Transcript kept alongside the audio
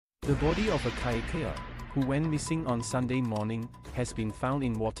The body of a kayaker, who went missing on Sunday morning, has been found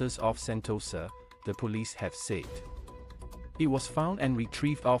in waters off Sentosa, the police have said. It was found and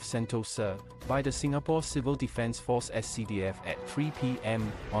retrieved off Sentosa by the Singapore Civil Defence Force SCDF at 3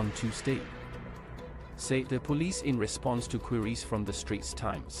 p.m. on Tuesday, said the police in response to queries from the Straits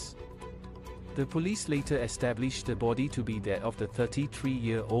Times. The police later established the body to be that of the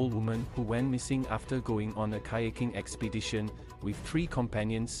 33-year-old woman who went missing after going on a kayaking expedition with 3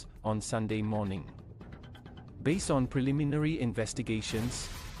 companions on Sunday morning. Based on preliminary investigations,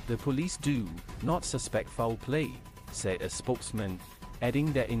 the police do not suspect foul play, said a spokesman,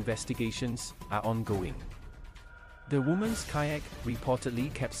 adding that investigations are ongoing. The woman's kayak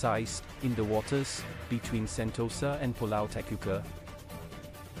reportedly capsized in the waters between Sentosa and Pulau Kayaker,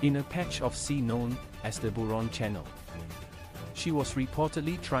 in a patch of sea known as the Buron Channel. She was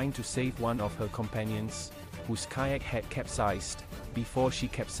reportedly trying to save one of her companions, whose kayak had capsized, before she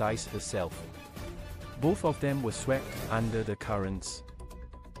capsized herself. Both of them were swept under the currents.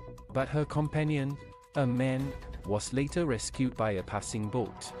 But her companion, a man, was later rescued by a passing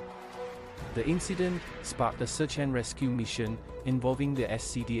boat. The incident sparked a search and rescue mission involving the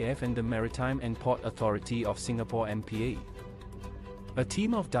SCDF and the Maritime and Port Authority of Singapore (MPA). A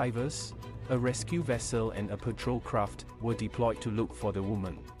team of divers, a rescue vessel and a patrol craft were deployed to look for the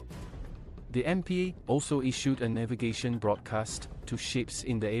woman. The MPA also issued a navigation broadcast to ships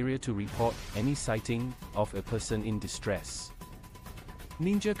in the area to report any sighting of a person in distress.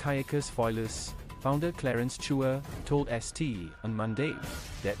 Ninja Kayakers Foilers founder Clarence Chua told ST on Monday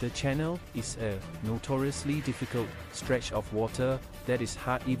that the channel is a notoriously difficult stretch of water that is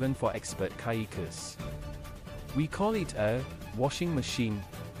hard even for expert kayakers. "We call it a washing machine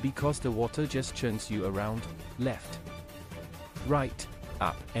because the water just churns you around, left, right,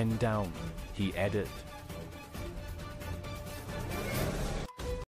 up and down," he added.